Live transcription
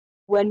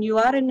When you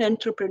are an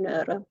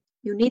entrepreneur,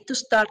 you need to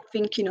start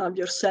thinking of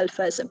yourself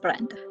as a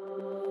brand.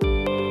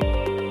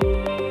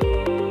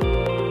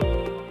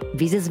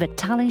 This is The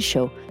Talent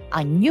Show,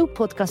 a new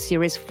podcast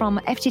series from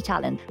FT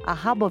Talent, a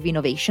hub of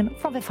innovation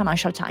from the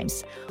Financial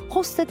Times,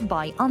 hosted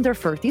by under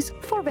 30s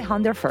for the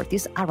under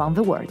 30s around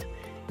the world.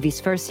 This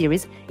first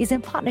series is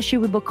in partnership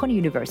with Bocconi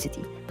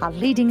University, a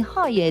leading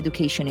higher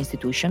education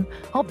institution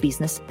of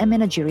business and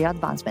managerial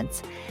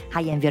advancements.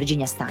 I am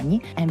Virginia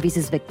Stagni, and this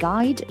is the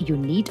guide you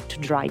need to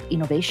drive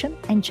innovation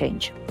and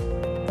change.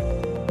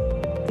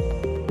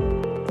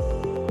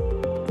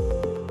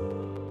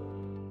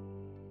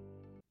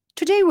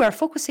 Today, we are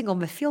focusing on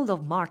the field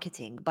of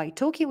marketing by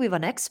talking with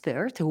an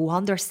expert who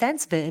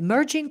understands the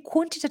emerging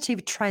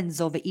quantitative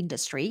trends of the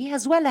industry,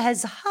 as well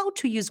as how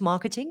to use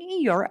marketing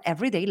in your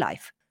everyday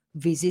life.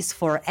 This is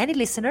for any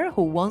listener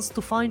who wants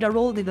to find a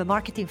role in the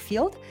marketing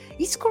field,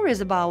 is curious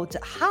about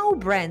how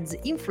brands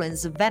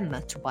influence them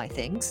to buy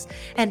things,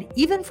 and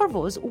even for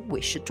those who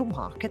wish to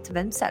market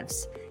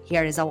themselves.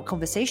 Here is our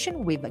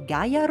conversation with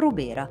Gaia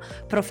Rubera,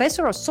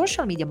 Professor of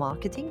Social Media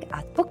Marketing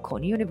at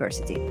Bocconi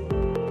University.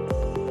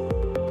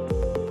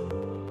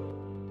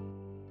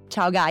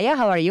 Ciao Gaia,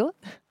 how are you?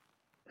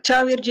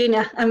 Ciao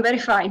Virginia, I'm very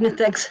fine.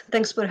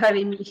 Thanks for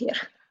having me here.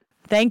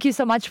 Thank you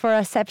so much for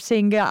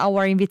accepting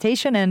our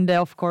invitation and,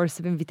 of course,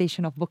 the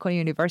invitation of Bocconi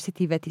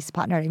University that is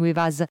partnering with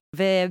us.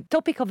 The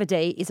topic of the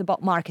day is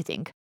about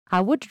marketing. I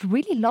would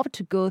really love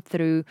to go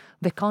through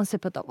the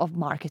concept of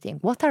marketing.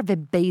 What are the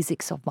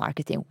basics of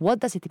marketing? What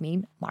does it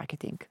mean,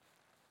 marketing?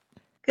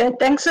 Okay,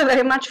 thanks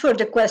very much for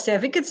the question. I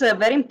think it's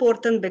very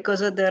important because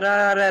there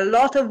are a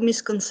lot of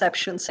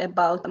misconceptions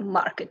about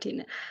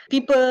marketing.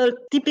 People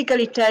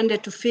typically tend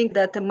to think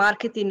that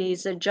marketing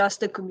is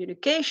just a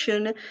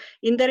communication.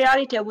 In the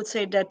reality, I would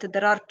say that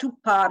there are two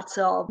parts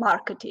of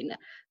marketing.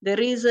 There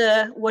is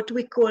what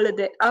we call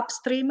the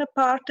upstream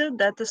part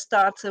that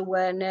starts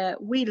when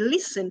we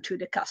listen to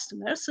the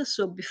customers.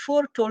 So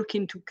before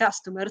talking to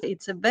customers,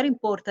 it's very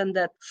important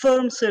that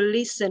firms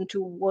listen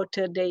to what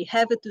they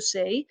have to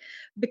say,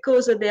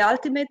 because the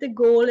ultimate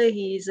goal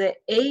is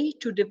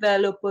to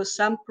develop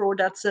some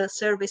products,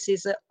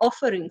 services,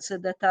 offerings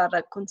that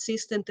are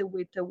consistent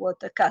with what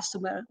the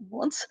customer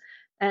wants.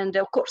 And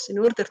of course, in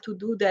order to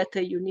do that,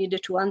 you need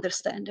to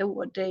understand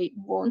what they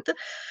want.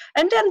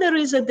 And then there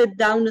is the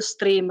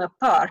downstream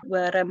part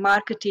where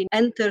marketing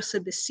enters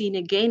the scene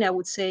again, I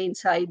would say,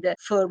 inside the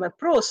firm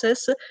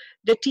process.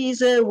 That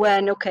is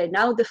when, okay,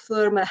 now the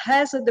firm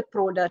has the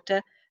product,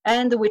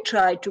 and we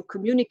try to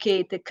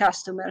communicate to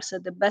customers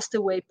the best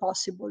way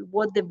possible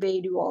what the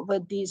value of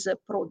this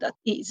product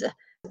is.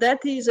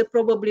 That is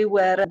probably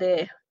where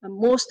the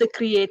most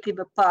creative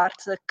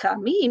parts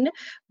come in.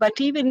 But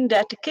even in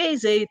that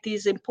case, it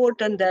is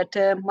important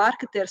that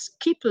marketers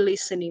keep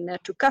listening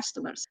to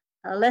customers.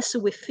 Unless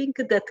we think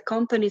that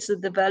companies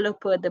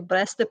develop the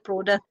best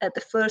product at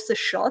the first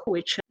shot,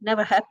 which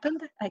never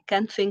happened. I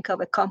can't think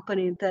of a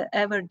company that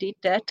ever did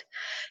that.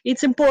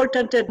 It's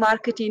important that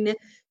marketing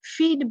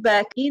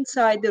feedback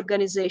inside the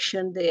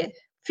organization, the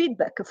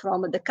feedback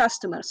from the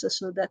customers,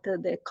 so that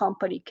the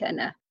company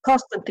can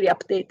constantly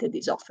update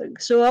this offering.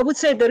 So I would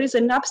say there is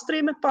an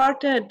upstream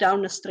part, a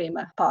downstream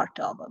part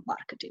of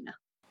marketing.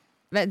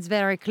 That's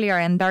very clear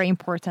and very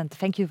important.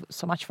 Thank you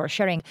so much for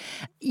sharing.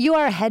 You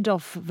are head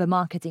of the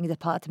marketing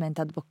department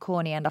at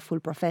Bocconi and a full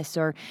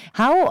professor.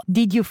 How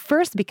did you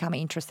first become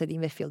interested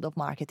in the field of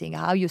marketing?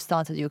 How you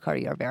started your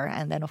career there?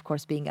 And then, of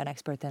course, being an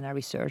expert and a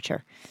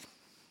researcher.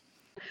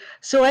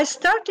 So I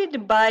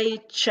started by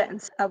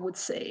chance, I would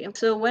say.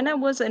 So when I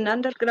was an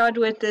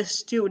undergraduate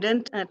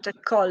student at a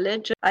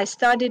college, I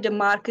studied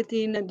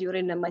marketing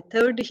during my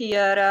third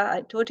year.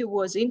 I thought it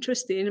was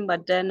interesting,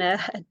 but then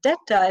at that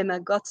time I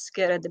got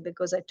scared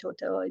because I thought,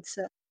 oh, it's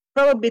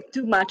probably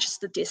too much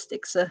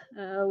statistics,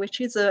 which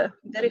is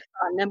very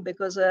fun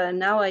because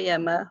now I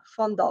am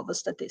fond of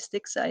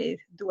statistics. I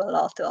do a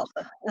lot of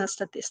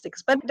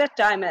statistics. But at that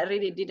time, I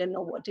really didn't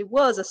know what it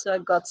was, so I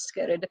got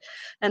scared.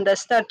 And I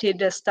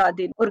started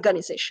studying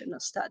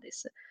organizational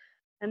studies.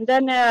 And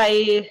then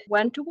I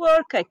went to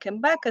work, I came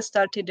back, I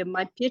started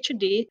my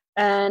PhD,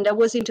 and I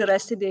was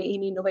interested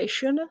in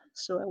innovation.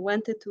 So I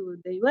went to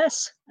the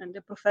US, and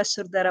the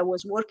professor that I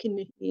was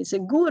working is a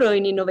guru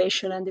in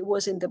innovation, and he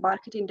was in the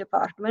marketing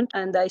department.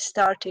 And I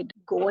started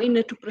going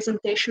to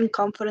presentation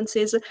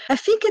conferences. I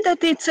think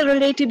that it's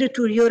related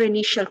to your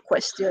initial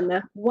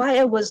question, why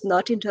I was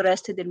not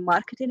interested in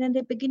marketing in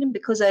the beginning,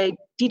 because I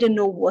didn't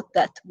know what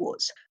that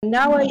was.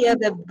 Now I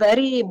have a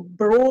very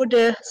broad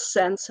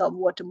sense of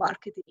what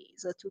marketing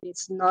is.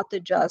 It's not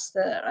just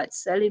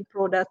selling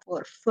product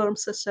or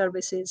firms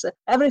services.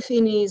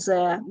 Everything is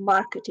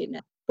marketing.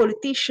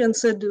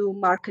 Politicians do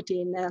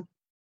marketing.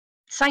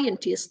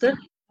 Scientists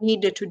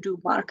need to do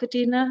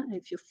marketing.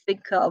 If you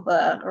think of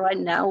right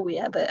now, we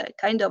have a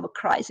kind of a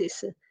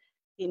crisis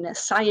in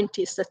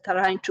scientists that are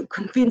trying to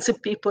convince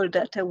people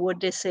that what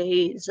they say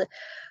is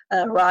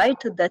right.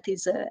 That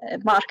is a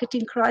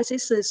marketing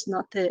crisis. It's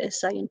not a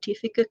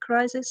scientific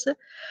crisis.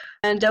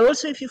 And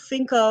also, if you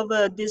think of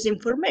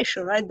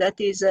disinformation, right, that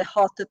is a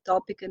hot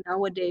topic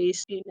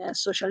nowadays in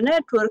social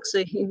networks,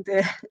 in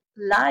the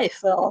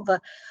life of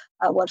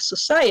our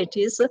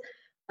societies.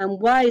 And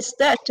why is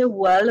that?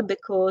 Well,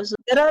 because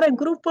there are a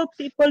group of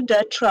people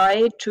that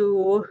try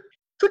to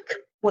tweak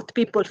what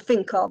people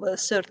think of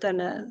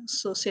certain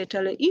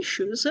societal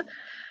issues.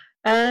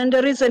 And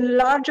there is a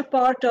large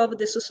part of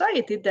the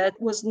society that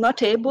was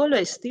not able,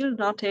 is still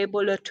not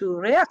able to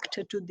react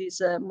to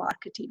this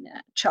marketing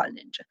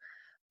challenge.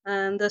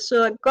 And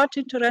so I got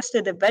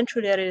interested.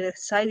 Eventually, I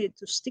decided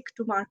to stick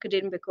to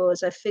marketing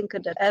because I think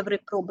that every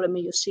problem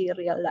you see in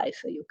real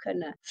life, you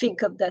can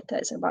think of that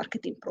as a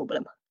marketing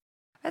problem.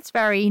 That's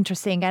very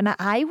interesting. And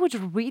I would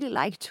really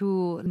like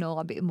to know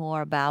a bit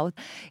more about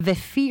the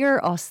fear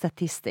of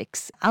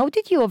statistics. How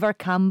did you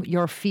overcome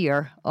your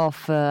fear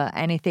of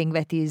anything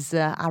that is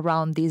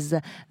around these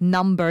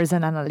numbers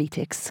and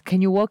analytics?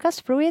 Can you walk us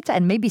through it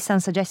and maybe some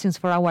suggestions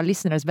for our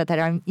listeners that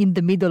are in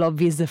the middle of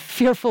this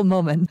fearful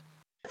moment?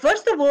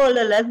 First of all,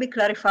 let me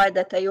clarify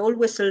that I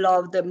always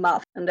loved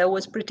math and I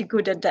was pretty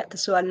good at that.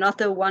 So I'm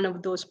not one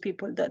of those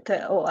people that,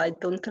 I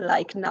don't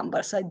like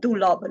numbers. I do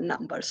love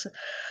numbers.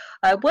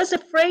 I was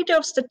afraid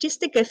of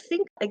statistics. I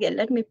think, again,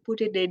 let me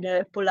put it in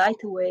a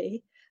polite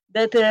way,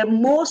 that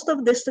most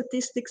of the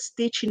statistics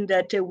teaching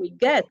that we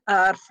get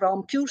are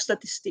from pure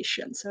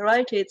statisticians,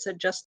 right? It's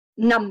just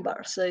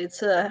numbers,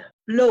 it's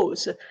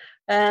laws.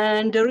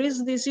 And there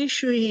is this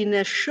issue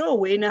in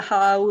showing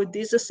how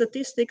these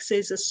statistics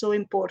is so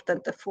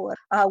important for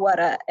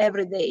our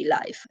everyday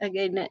life.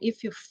 Again,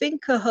 if you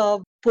think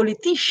of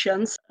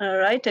politicians,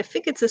 right, I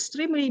think it's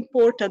extremely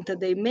important that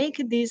they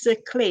make these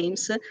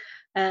claims,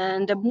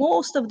 and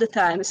most of the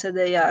times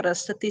they are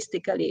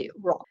statistically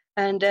wrong.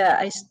 And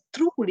I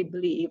truly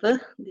believe,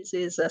 this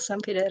is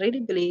something I really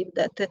believe,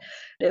 that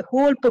the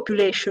whole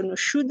population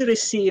should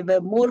receive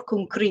more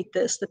concrete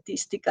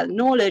statistical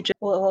knowledge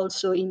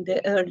also in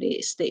the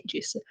early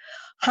stages.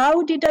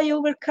 How did I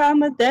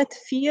overcome that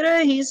fear?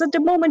 Is at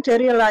the moment I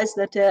realized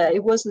that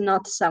it was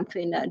not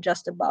something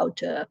just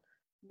about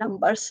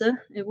numbers.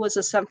 It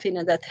was something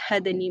that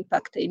had an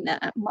impact in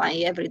my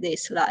everyday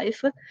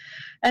life.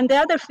 And the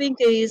other thing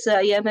is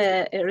I am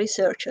a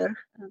researcher.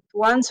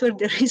 To answer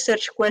the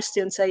research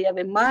questions I have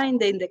in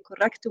mind in the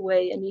correct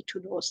way, I need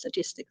to know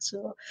statistics.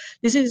 So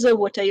this is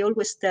what I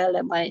always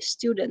tell my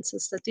students.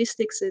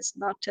 Statistics is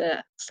not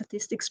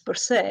statistics per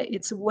se.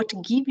 It's what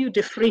give you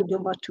the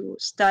freedom to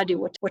study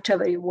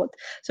whatever you want.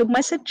 So my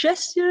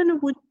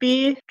suggestion would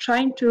be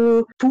trying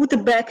to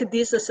put back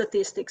these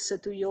statistics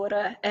to your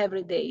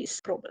everyday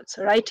problems,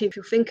 right? If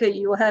you think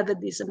you have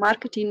this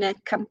marketing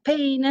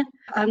campaign,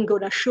 I'm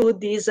going to show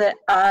this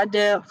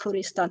ad, for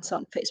instance,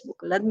 on Facebook.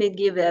 Let me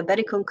give a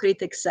very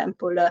concrete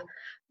example,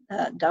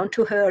 down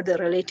to earth,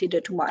 related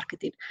to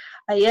marketing.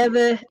 I have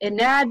an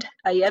ad,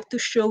 I have to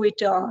show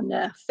it on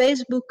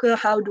Facebook.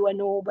 How do I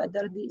know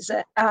whether this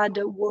ad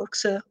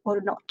works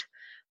or not?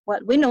 Well,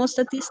 we know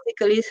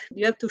statistically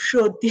you have to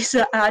show this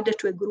ad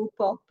to a group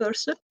of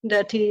persons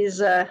that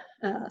is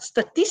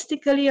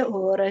statistically,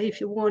 or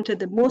if you want,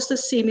 the most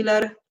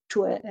similar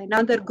to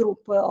another group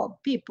of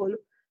people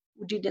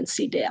who didn't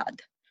see the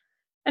ad.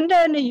 And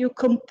then you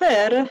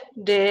compare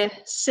the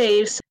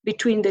sales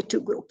between the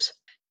two groups.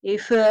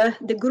 If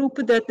the group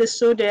that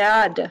saw the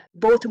ad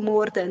bought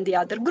more than the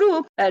other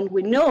group, and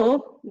we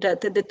know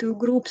that the two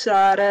groups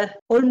are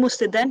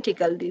almost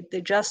identical,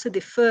 they just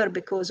differ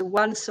because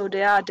one saw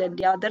the ad and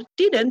the other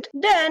didn't,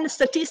 then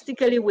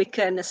statistically we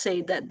can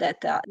say that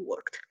that ad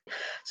worked.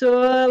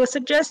 So a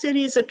suggestion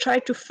is try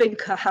to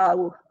think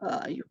how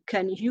you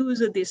can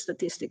use these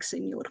statistics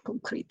in your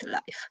concrete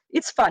life.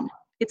 It's fun.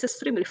 It's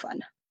extremely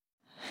fun.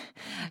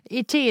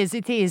 It is.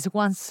 It is.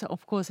 Once,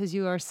 of course, as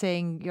you are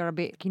saying, you're a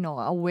bit,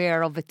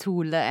 aware of the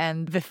tool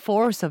and the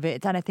force of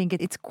it. And I think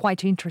it's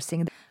quite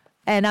interesting.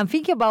 And I'm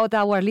thinking about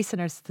our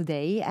listeners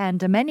today,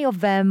 and many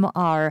of them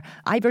are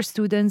either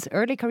students,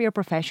 early career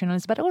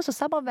professionals, but also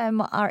some of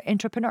them are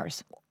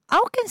entrepreneurs.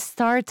 How can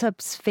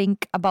startups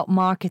think about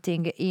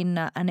marketing in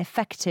an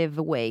effective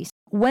way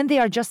when they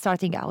are just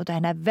starting out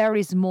and have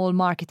very small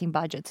marketing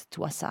budget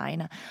to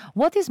assign?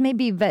 What is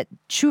maybe the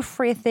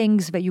 2-3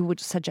 things that you would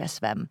suggest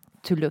them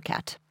to look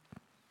at?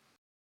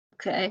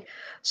 Okay,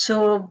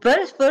 so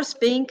very first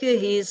thing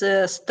is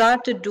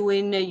start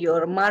doing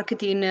your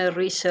marketing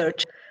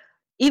research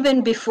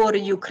even before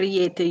you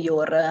create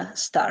your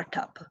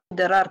startup.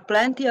 There are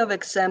plenty of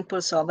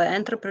examples of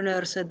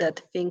entrepreneurs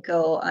that think,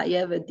 oh, I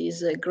have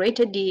this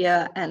great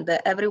idea and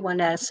everyone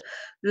else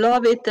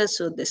love it,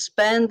 so they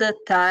spend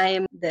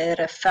time, their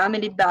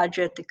family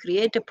budget,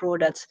 create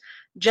products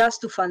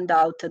just to find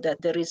out that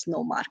there is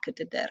no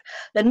market there.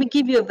 Let me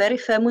give you a very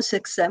famous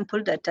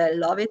example that I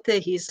love it,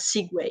 is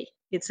Segway.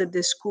 It's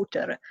the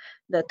scooter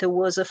that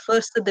was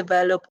first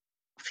developed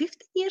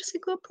 50 years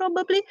ago,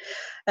 probably.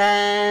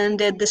 And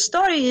the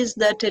story is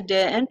that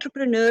the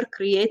entrepreneur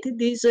created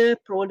this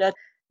product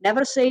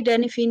never said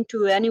anything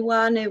to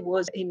anyone. He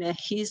was in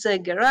his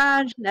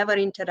garage, never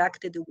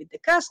interacted with the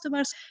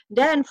customers.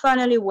 Then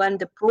finally, when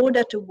the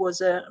product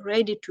was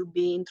ready to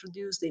be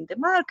introduced in the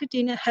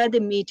marketing, had a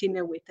meeting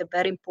with a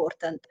very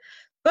important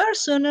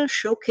person,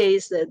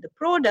 showcased the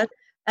product,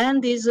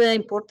 and this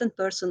important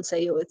person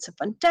say, oh, it's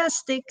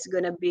fantastic, it's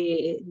going to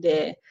be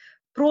the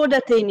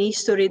product in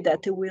history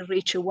that will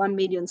reach 1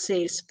 million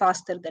sales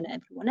faster than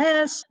everyone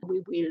else.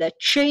 We will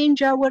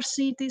change our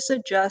cities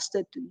just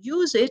to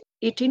use it.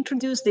 It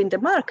introduced in the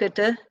market,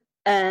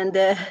 and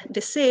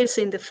the sales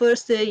in the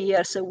first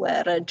years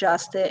were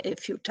just a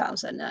few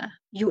thousand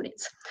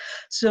units.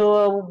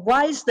 So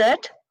why is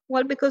that?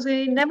 Well, because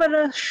he never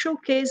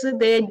showcased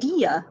the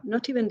idea,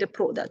 not even the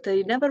product.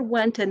 He never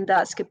went and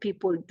asked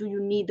people, do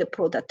you need a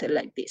product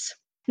like this?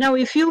 Now,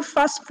 if you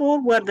fast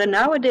forward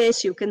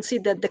nowadays, you can see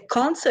that the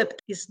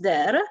concept is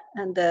there,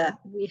 and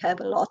we have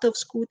a lot of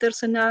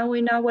scooters now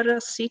in our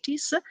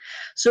cities.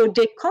 So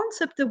the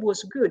concept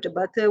was good,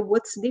 but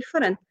what's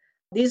different?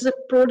 These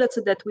products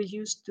that we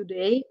use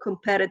today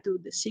compared to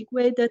the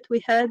Segway that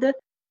we had,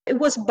 it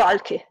was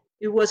bulky,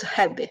 it was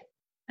heavy.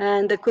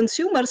 And the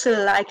consumers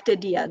liked the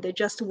idea, they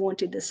just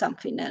wanted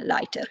something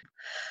lighter.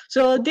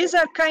 So these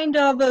are kind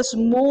of a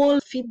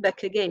small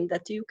feedback again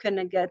that you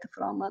can get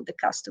from the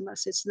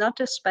customers. It's not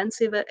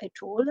expensive at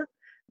all,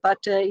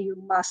 but you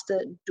must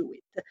do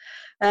it.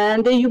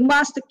 And you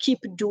must keep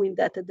doing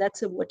that.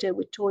 That's what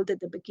we told at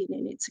the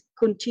beginning. It's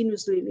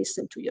continuously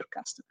listen to your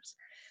customers.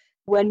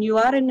 When you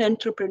are an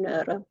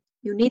entrepreneur,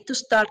 you need to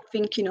start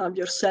thinking of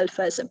yourself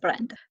as a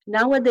brand.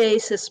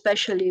 Nowadays,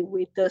 especially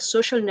with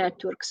social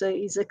networks,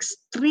 it's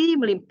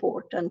extremely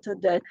important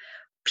that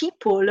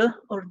people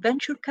or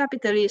venture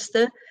capitalists,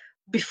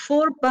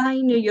 before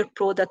buying your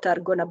product,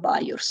 are going to buy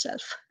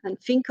yourself. And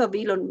think of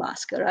Elon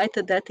Musk, right?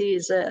 That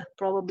is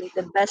probably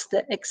the best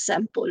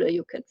example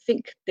you can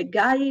think. The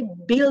guy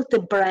built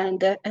a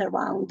brand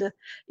around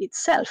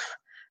itself.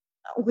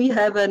 We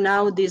have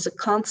now this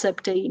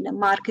concept in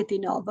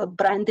marketing of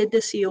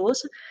branded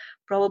CEOs.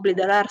 Probably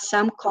there are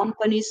some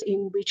companies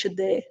in which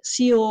the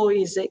CEO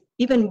is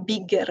even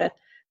bigger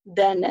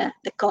than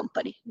the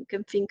company. You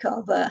can think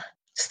of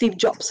Steve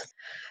Jobs.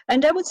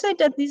 And I would say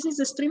that this is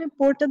extremely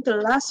important. The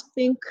last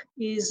thing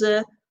is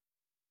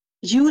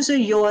use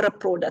your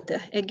product.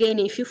 Again,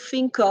 if you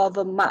think of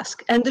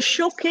Musk and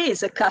showcase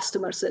the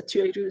customers that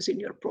you're using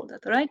your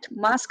product, right?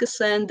 Musk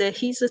sent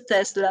his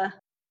Tesla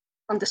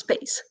on the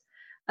space.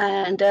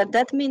 And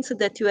that means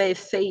that you have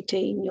faith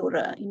in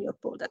your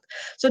product.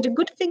 So the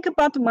good thing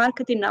about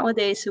marketing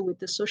nowadays with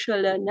the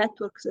social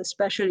networks,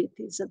 especially,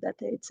 is that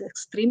it's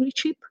extremely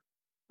cheap,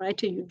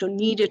 right? You don't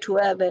need to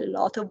have a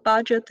lot of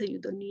budget. You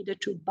don't need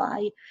to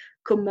buy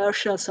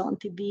commercials on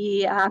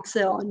TV, ads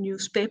on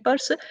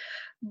newspapers.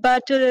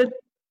 But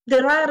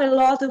there are a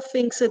lot of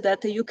things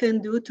that you can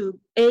do to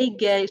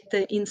get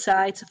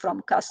insights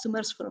from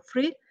customers for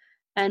free,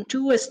 and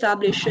to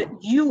establish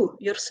you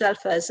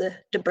yourself as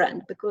the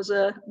brand, because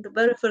the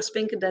very first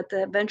thing that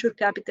venture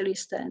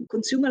capitalists and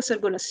consumers are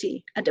going to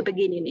see at the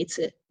beginning, it's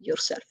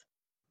yourself.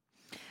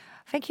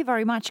 Thank you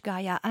very much,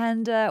 Gaia.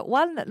 And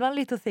one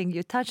little thing,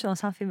 you touched on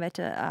something that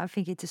I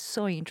think it is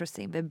so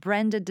interesting, the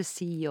branded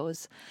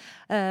CEOs.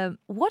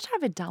 What are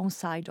the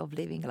downside of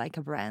living like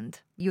a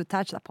brand? You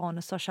touched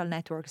upon social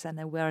networks,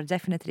 and we're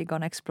definitely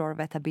going to explore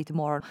that a bit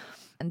more.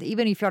 And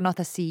even if you're not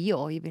a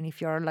CEO, even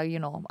if you're like,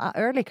 an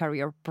early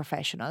career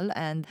professional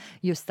and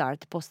you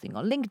start posting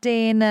on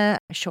LinkedIn,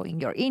 showing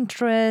your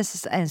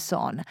interests and so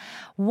on,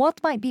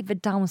 what might be the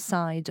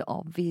downside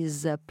of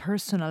this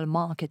personal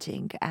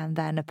marketing and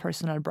then a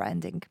personal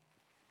branding?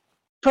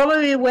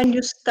 Probably when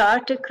you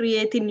start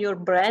creating your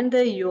brand,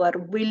 you are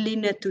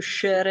willing to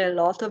share a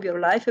lot of your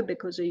life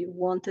because you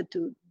wanted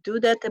to do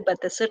that. But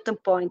at a certain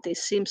point, it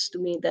seems to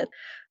me that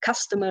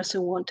customers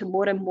want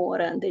more and more,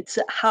 and it's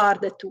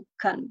hard to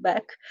come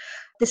back.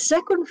 The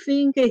second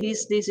thing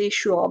is this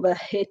issue of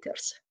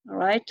haters, all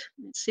right?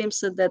 It seems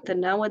that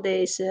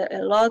nowadays a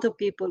lot of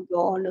people go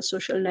on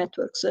social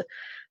networks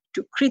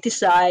to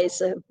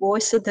criticize,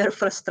 voice their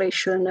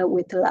frustration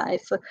with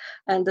life.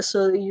 And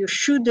so you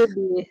should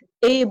be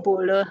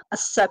able to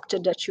accept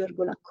that you're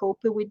going to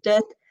cope with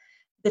that.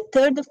 The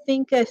third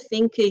thing I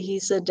think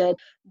is that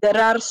there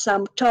are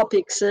some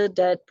topics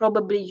that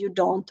probably you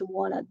don't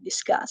want to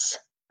discuss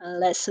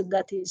unless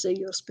that is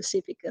your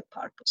specific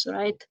purpose,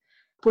 right?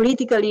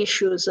 Political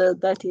issues,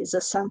 that is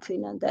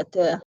something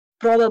that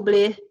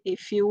probably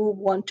if you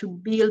want to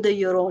build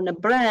your own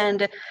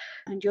brand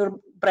and your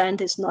brand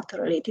is not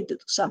related to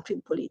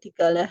something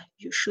political,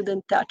 you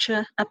shouldn't touch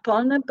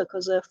upon it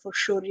because for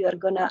sure you are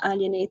going to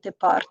alienate a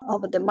part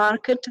of the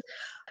market.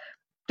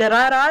 There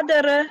are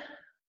other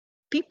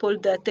people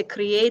that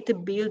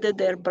build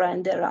their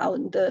brand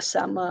around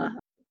some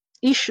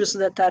issues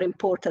that are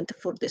important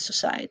for the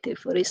society.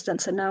 For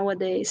instance,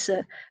 nowadays,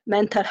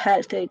 mental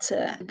health is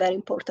a very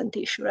important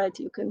issue, right?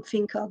 You can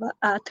think of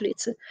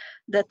athletes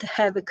that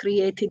have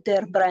created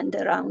their brand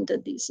around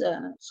this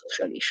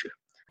social issue.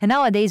 And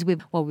nowadays,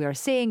 with what we are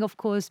seeing, of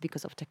course,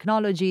 because of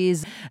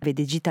technologies, the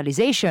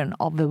digitalization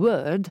of the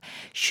world,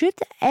 should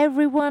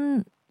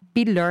everyone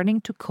be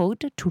learning to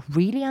code to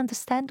really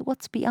understand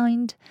what's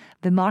behind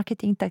the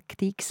marketing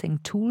tactics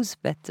and tools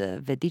that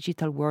the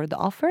digital world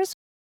offers?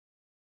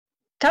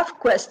 Tough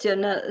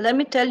question. Let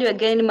me tell you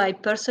again my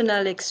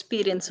personal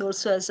experience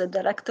also as a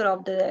director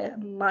of the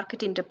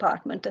marketing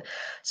department.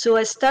 So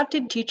I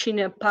started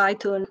teaching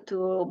Python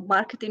to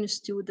marketing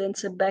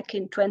students back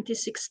in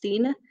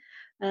 2016.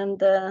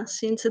 And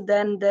since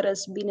then, there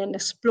has been an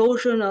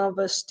explosion of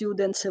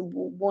students who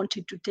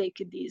wanted to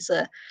take these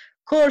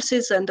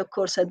courses. And of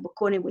course, at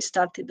Bocconi, we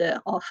started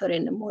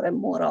offering more and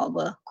more of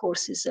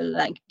courses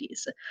like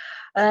this.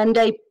 And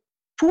I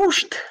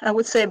pushed, I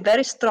would say,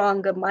 very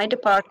strong my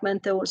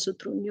department also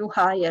through new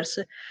hires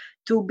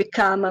to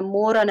become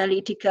more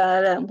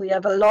analytical. We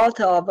have a lot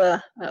of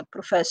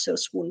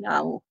professors who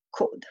now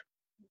code.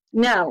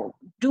 Now,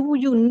 do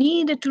you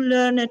need to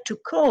learn to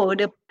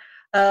code?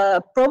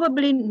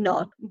 Probably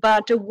not.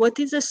 But what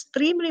is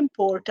extremely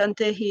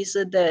important is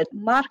that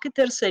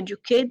marketers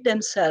educate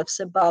themselves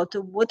about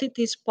what it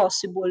is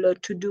possible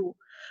to do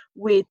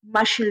with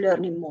machine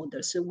learning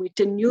models, with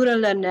neural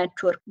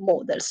network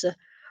models.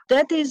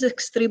 That is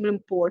extremely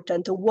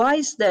important. Why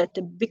is that?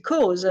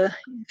 Because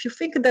if you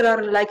think there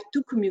are like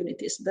two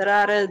communities, there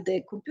are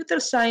the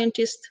computer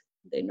scientists,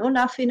 they know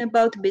nothing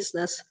about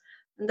business.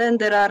 And then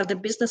there are the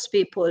business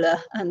people,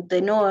 and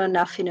they know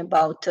nothing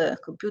about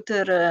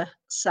computer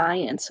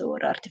science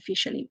or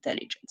artificial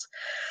intelligence.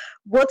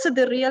 What's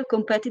the real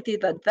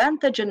competitive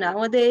advantage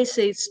nowadays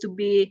is to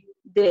be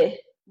the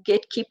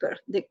gatekeeper,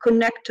 the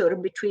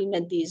connector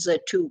between these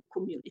two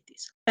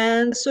communities.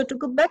 And so to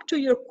go back to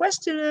your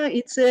question,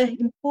 it's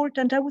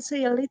important, I would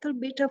say a little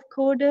bit of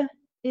code.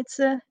 It's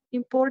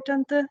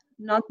important,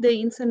 not the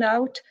ins and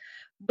out,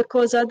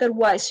 because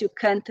otherwise you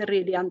can't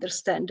really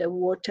understand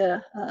what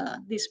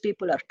these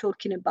people are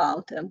talking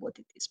about and what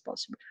it is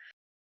possible.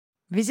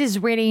 This is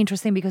really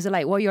interesting because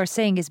like what you're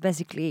saying is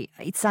basically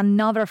it's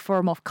another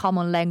form of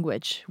common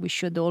language we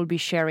should all be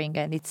sharing,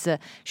 and it's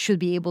should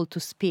be able to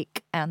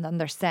speak and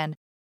understand.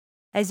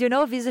 As you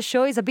know, this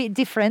show is a bit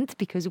different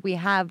because we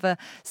have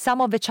some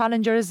of the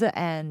challengers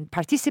and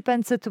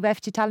participants to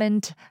FT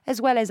Talent, as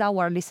well as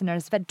our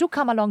listeners that do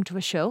come along to the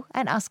show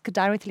and ask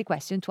directly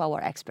questions to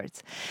our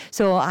experts.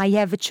 So I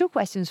have two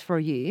questions for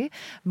you.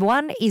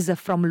 One is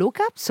from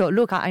Luca. So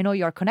Luca, I know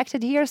you're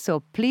connected here,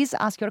 so please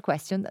ask your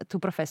question to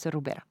Professor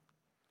Rubera.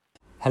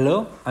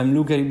 Hello, I'm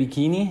Luca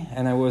Ribichini,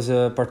 and I was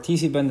a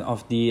participant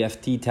of the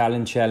FT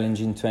Talent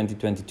Challenge in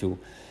 2022.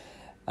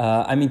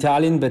 I'm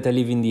Italian, but I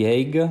live in The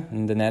Hague,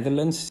 in the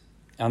Netherlands.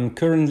 I'm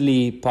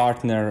currently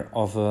partner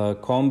of a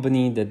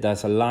company that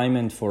does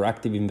alignment for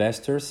active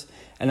investors,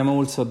 and I'm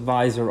also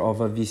advisor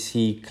of a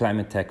VC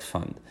climate tech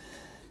fund.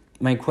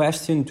 My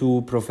question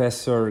to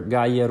Professor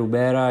Gaia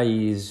Rubera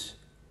is,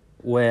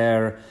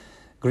 where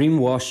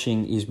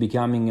greenwashing is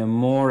becoming a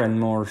more and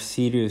more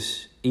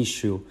serious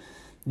issue,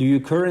 do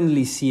you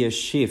currently see a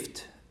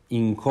shift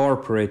in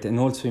corporate and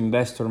also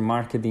investor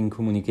marketing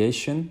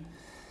communication?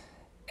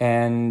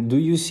 And do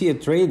you see a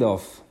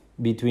trade-off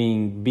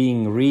between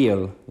being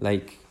real,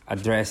 like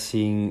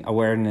addressing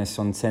awareness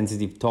on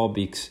sensitive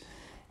topics,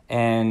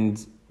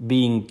 and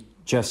being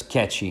just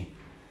catchy?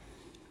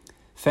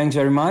 Thanks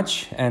very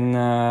much,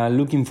 and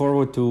looking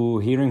forward to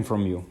hearing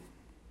from you.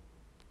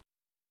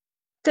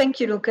 Thank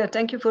you, Luca.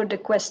 Thank you for the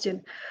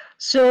question.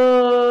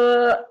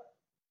 So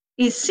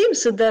it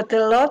seems that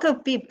a lot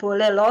of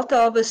people, a lot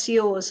of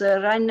CEOs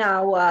right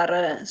now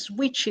are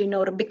switching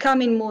or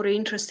becoming more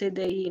interested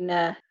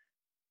in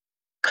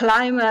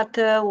climate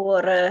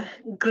or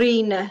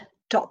green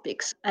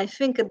topics. I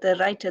think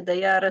that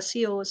they are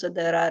CEOs,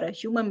 there are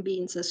human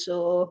beings,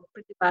 so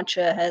pretty much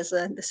as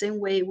the same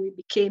way we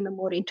became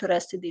more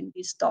interested in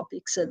these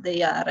topics,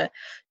 they are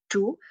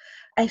too.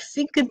 I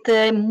think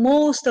that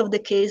most of the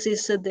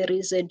cases there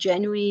is a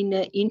genuine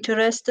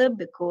interest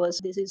because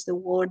this is the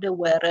world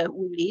where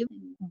we live.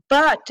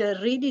 But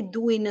really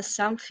doing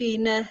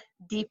something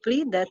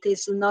deeply that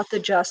is not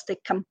just a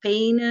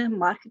campaign,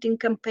 marketing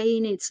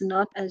campaign, it's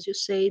not, as you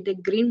say, the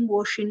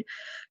greenwashing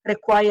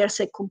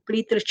requires a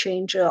complete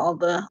change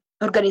of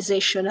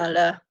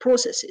organizational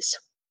processes.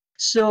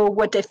 So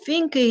what I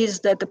think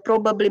is that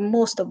probably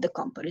most of the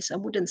companies, I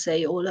wouldn't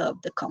say all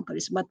of the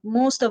companies, but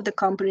most of the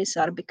companies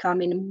are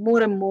becoming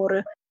more and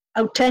more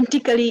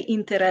authentically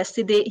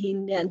interested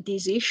in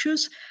these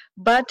issues,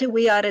 but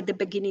we are at the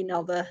beginning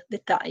of the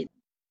tide.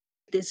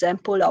 The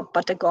example of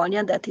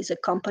Patagonia, that is a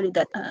company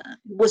that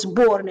was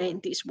born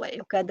in this way.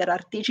 Okay, there are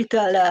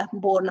digital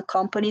born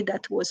company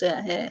that was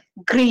a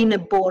green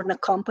born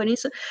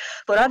companies.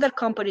 For other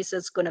companies,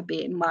 it's going to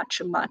be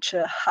much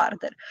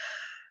harder.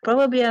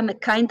 Probably I'm a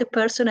kind of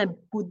person, I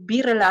would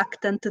be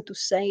reluctant to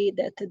say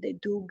that they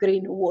do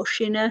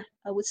greenwashing.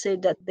 I would say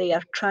that they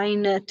are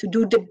trying to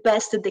do the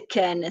best they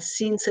can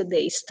since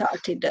they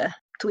started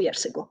 2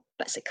 years ago,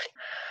 basically.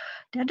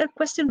 The other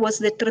question was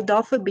the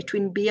trade-off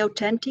between be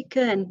authentic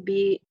and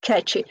be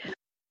catchy.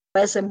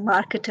 As a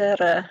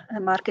marketer, a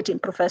marketing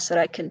professor,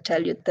 I can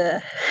tell you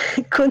the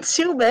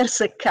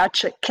consumers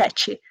catch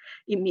catchy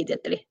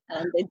immediately,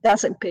 and it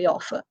doesn't pay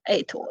off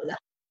at all.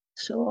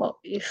 So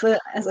if,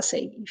 as I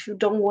say, if you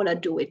don't want to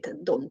do it,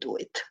 don't do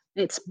it.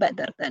 It's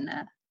better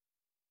than...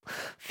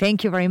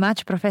 Thank you very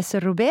much, Professor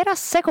Rubera.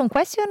 Second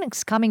question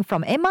is coming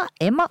from Emma.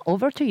 Emma,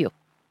 over to you.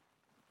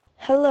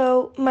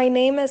 Hello, my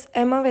name is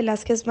Emma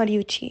Velasquez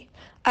Mariucci.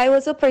 I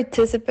was a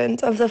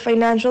participant of the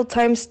Financial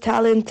Times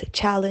Talent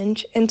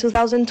Challenge in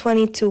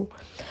 2022.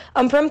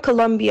 I'm from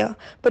Colombia,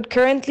 but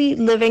currently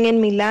living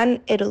in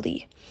Milan,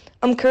 Italy.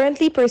 I'm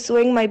currently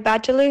pursuing my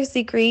bachelor's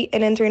degree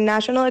in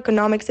International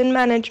Economics and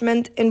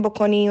Management in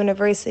Bocconi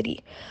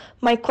University.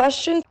 My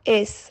question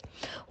is,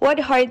 what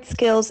hard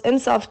skills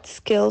and soft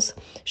skills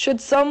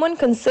should someone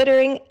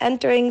considering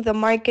entering the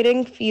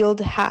marketing field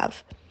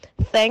have?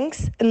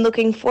 Thanks, and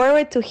looking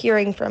forward to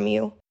hearing from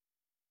you.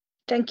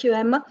 Thank you,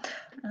 Emma.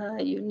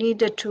 You need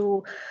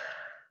to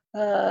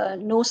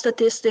know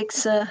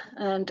statistics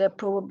and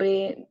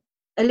probably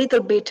a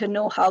little bit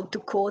know how to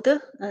code,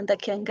 and I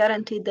can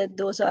guarantee that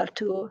those are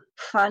two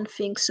fun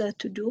things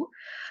to do.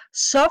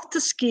 Soft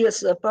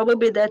skills,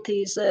 probably that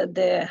is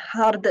the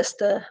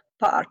hardest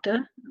part.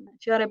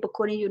 If you are at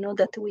Bocconi, you know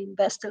that we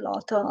invest a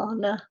lot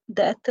on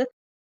that.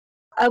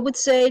 I would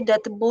say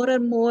that more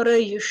and more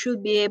you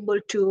should be able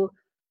to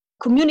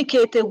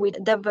communicate with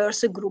a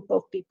diverse group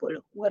of people,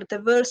 where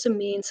diverse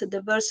means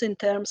diverse in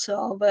terms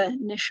of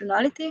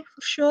nationality,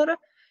 for sure,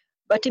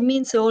 but it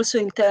means also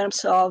in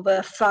terms of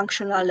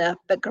functional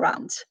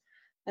backgrounds.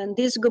 And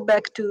this go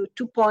back to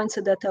 2 points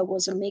that I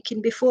was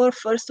making before.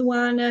 First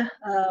one,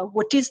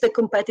 what is the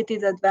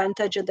competitive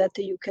advantage that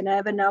you can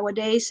have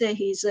nowadays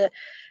is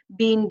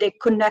being the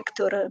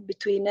connector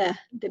between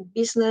the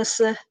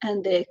business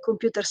and the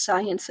computer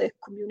science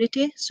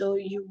community. So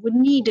you would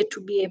need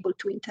to be able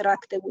to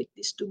interact with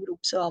these two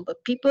groups of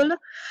people.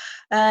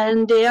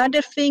 And the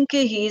other thing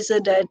is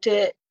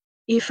that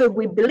if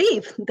we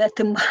believe that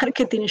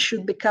marketing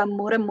should become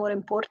more and more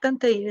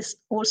important, it is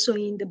also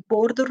in the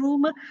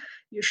boardroom.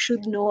 You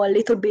should know a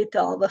little bit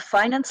of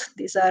finance.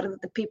 These are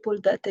the people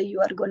that you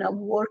are going to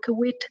work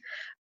with.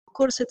 Of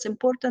course, it's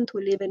important.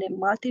 We live in a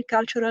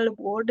multicultural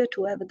world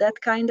to have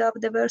that kind of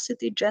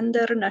diversity,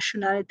 gender,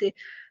 nationality,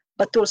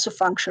 but also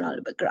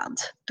functional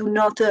backgrounds. Do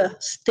not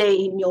stay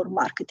in your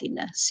marketing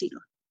silo.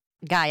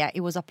 Gaia,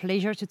 it was a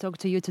pleasure to talk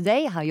to you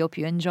today. I hope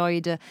you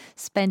enjoyed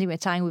spending your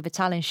time with the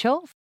talent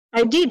show.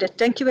 I did.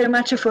 Thank you very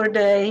much for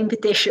the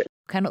invitation.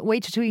 Cannot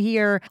wait to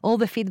hear all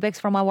the feedbacks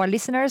from our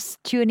listeners.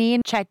 Tune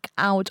in, check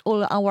out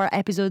all our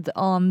episodes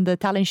on the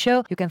talent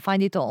show. You can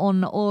find it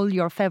on all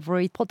your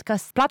favorite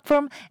podcast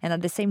platform. And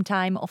at the same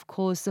time, of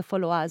course,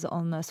 follow us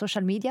on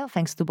social media.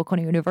 Thanks to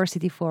Bocconi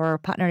University for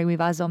partnering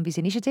with us on this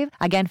initiative.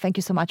 Again, thank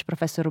you so much,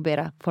 Professor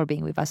Rubera, for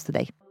being with us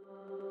today.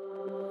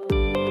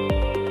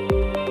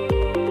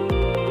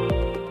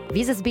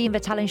 This has been The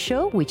Talent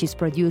Show, which is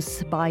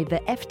produced by the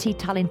FT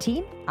Talent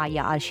team, Aya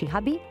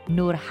Al-Shihabi,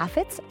 Noor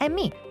Hafez, and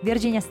me,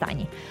 Virginia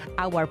Stagni.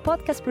 Our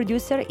podcast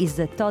producer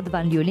is Todd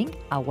Van Luling.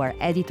 Our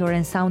editor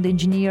and sound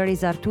engineer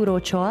is Arturo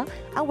Ochoa.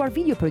 Our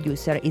video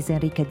producer is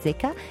Enrique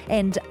Zecca.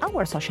 And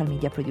our social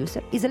media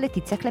producer is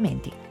Letizia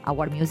Clementi.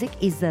 Our music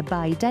is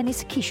by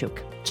Dennis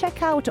Kishuk.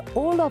 Check out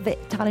all of the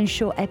Talent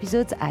Show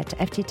episodes at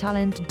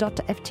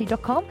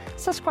fttalent.ft.com.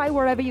 Subscribe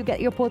wherever you get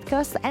your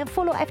podcasts and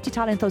follow FT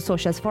Talent on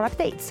socials for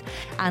updates.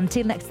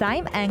 Until next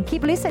time, and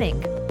keep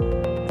listening.